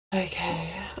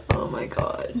Okay, oh my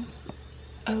god,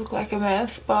 I look like a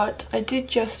mess, but I did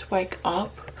just wake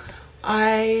up.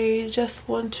 I just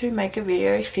want to make a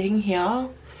video sitting here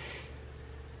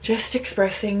just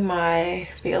expressing my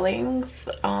feelings.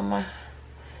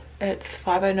 It's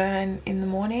 5:09 in the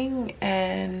morning,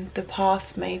 and the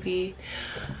past maybe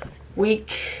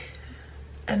week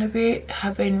and a bit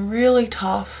have been really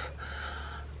tough.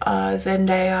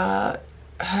 Zendaya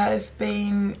has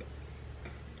been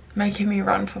making me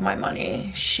run for my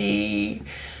money. She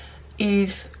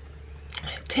is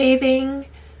teething,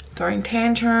 throwing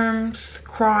tantrums,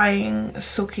 crying,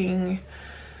 sulking,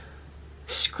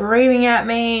 screaming at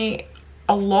me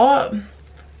a lot.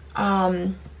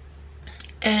 And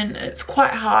it's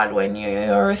quite hard when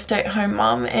you're a stay-at-home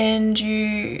mum and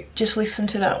you just listen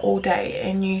to that all day,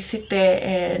 and you sit there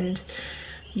and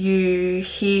you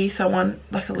hear someone,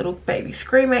 like a little baby,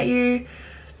 scream at you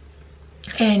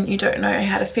and you don't know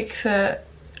how to fix it.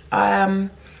 I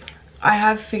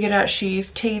have figured out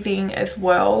she's teething as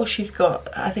well. She's got,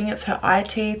 I think it's her eye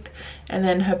teeth and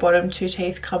then her bottom two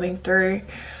teeth coming through,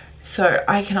 so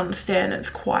I can understand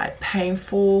it's quite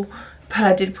painful. But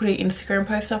I did put an Instagram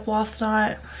post up last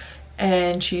night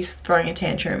and she's throwing a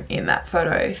tantrum in that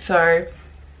photo. So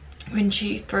when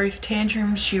she throws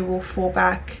tantrums, she will fall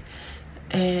back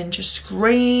and just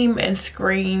scream and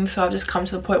scream. So I've just come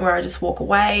to the point where I just walk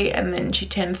away, and then she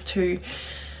tends to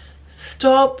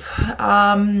stop.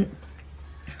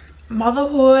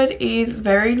 Motherhood is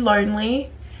very lonely.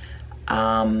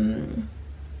 I'm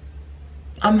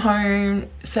home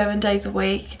 7 days a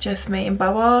week, just me and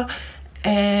Bubba,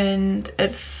 and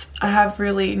I have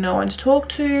really no one to talk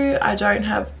to. I don't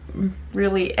have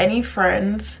really any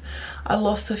friends. I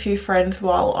lost a few friends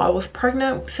while I was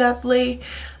pregnant, sadly.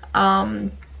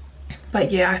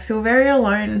 But yeah, I feel very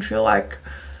alone and feel like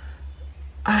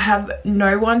I have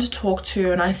no one to talk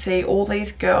to, and I see all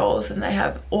these girls and they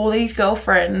have all these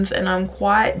girlfriends, and I'm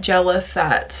quite jealous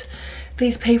that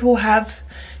these people have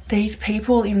these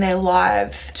people in their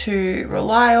lives to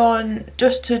rely on,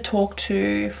 just to talk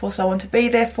to, for someone to be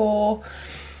there for.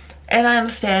 And I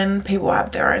understand people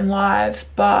have their own lives,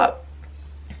 but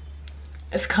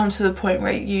it's come to the point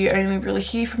where you only really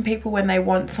hear from people when they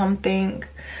want something,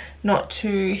 not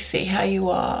to see how you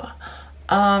are.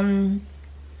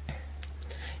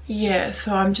 Yeah,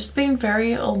 so I'm just being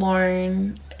very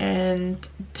alone, and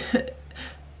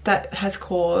that has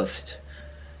caused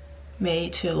me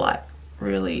to like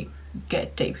really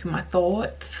get deep in my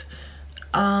thoughts.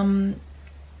 I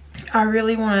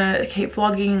really want to keep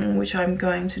vlogging, which I'm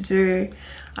going to do.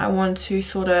 I want to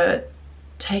sort of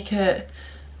take it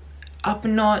up a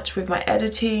notch with my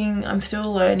editing. I'm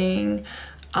still learning.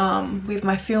 With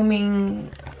my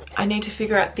filming, I need to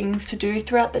figure out things to do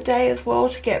throughout the day as well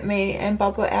to get me and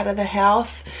Bubba out of the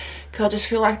house, because I just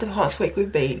feel like the past week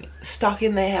we've been stuck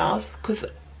in the house because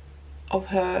of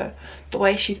the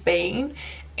way she's been,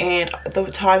 and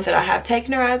the times that I have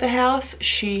taken her out of the house,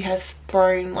 she has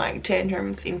thrown like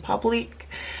tantrums in public.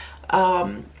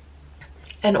 And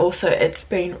also it's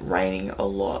been raining a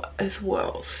lot as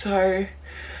well, so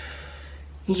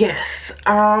yes.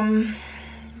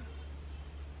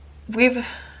 With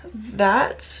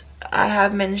that, I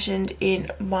have mentioned in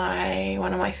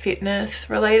one of my fitness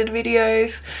related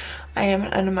videos, I am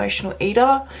an emotional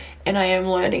eater and I am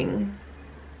learning.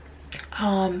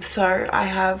 So I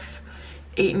have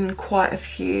eaten quite a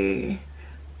few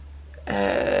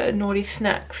naughty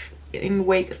snacks in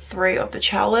week 3 of the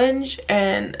challenge,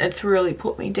 and it's really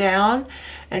put me down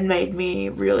and made me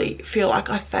really feel like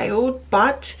I failed.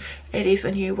 But it is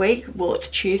a new week. Well, it's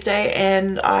Tuesday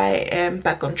and I am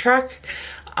back on track.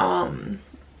 And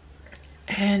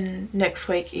next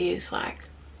week is like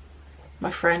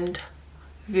my friend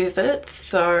visits,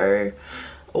 so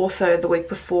also the week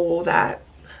before that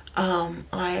I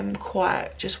am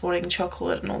quite just wanting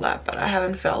chocolate and all that, but I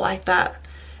haven't felt like that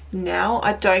now.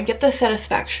 I don't get the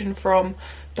satisfaction from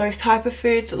those type of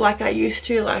foods like I used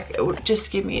to. Like, it would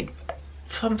just give me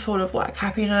some sort of like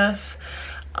happiness,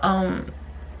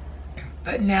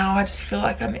 but now I just feel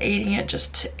like I'm eating it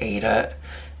just to eat it,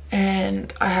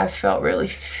 and I have felt really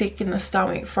sick in the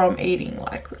stomach from eating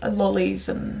like lollies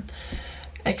and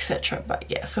etc. But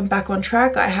yes, I'm back on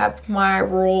track. I have my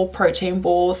raw protein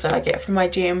balls that I get from my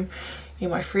gym in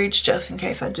my fridge just in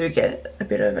case I do get a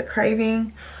bit of a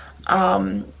craving.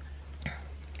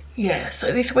 Yeah,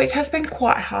 so this week has been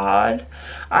quite hard.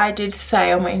 I did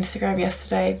say on my Instagram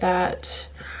yesterday that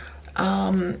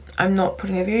I'm not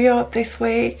putting a video up this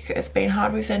week. It's been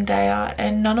hard with Zendaya,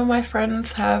 and none of my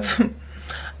friends have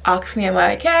asked me am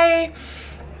I okay,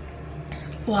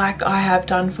 like I have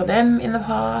done for them in the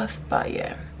past. But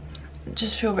yeah,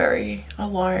 just feel very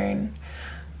alone.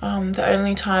 The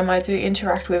only time I do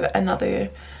interact with another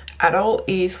adult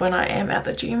is when I am at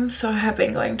the gym, so I have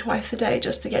been going twice a day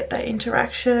just to get that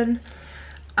interaction.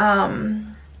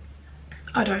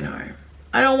 I don't know,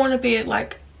 I don't want to be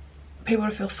like people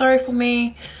to feel sorry for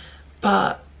me,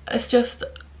 but it's just,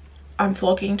 I'm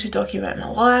vlogging to document my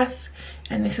life,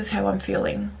 and this is how I'm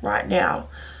feeling right now.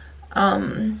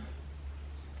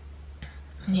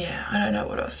 Yeah, I don't know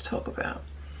what else to talk about.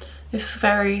 This is a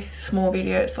very small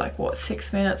video. It's like, what,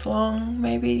 6 minutes long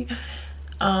maybe.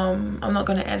 I'm not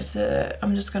going to edit it.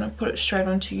 I'm just going to put it straight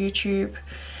onto YouTube,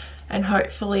 and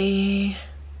hopefully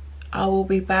I will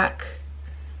be back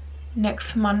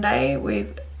next Monday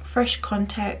with fresh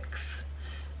context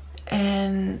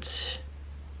and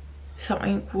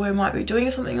something. We might be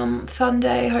doing something on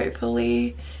Sunday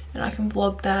hopefully, and I can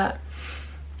vlog that.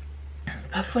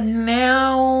 But for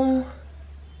now,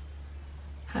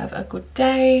 have a good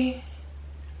day,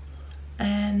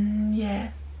 and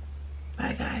yeah,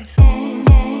 bye guys.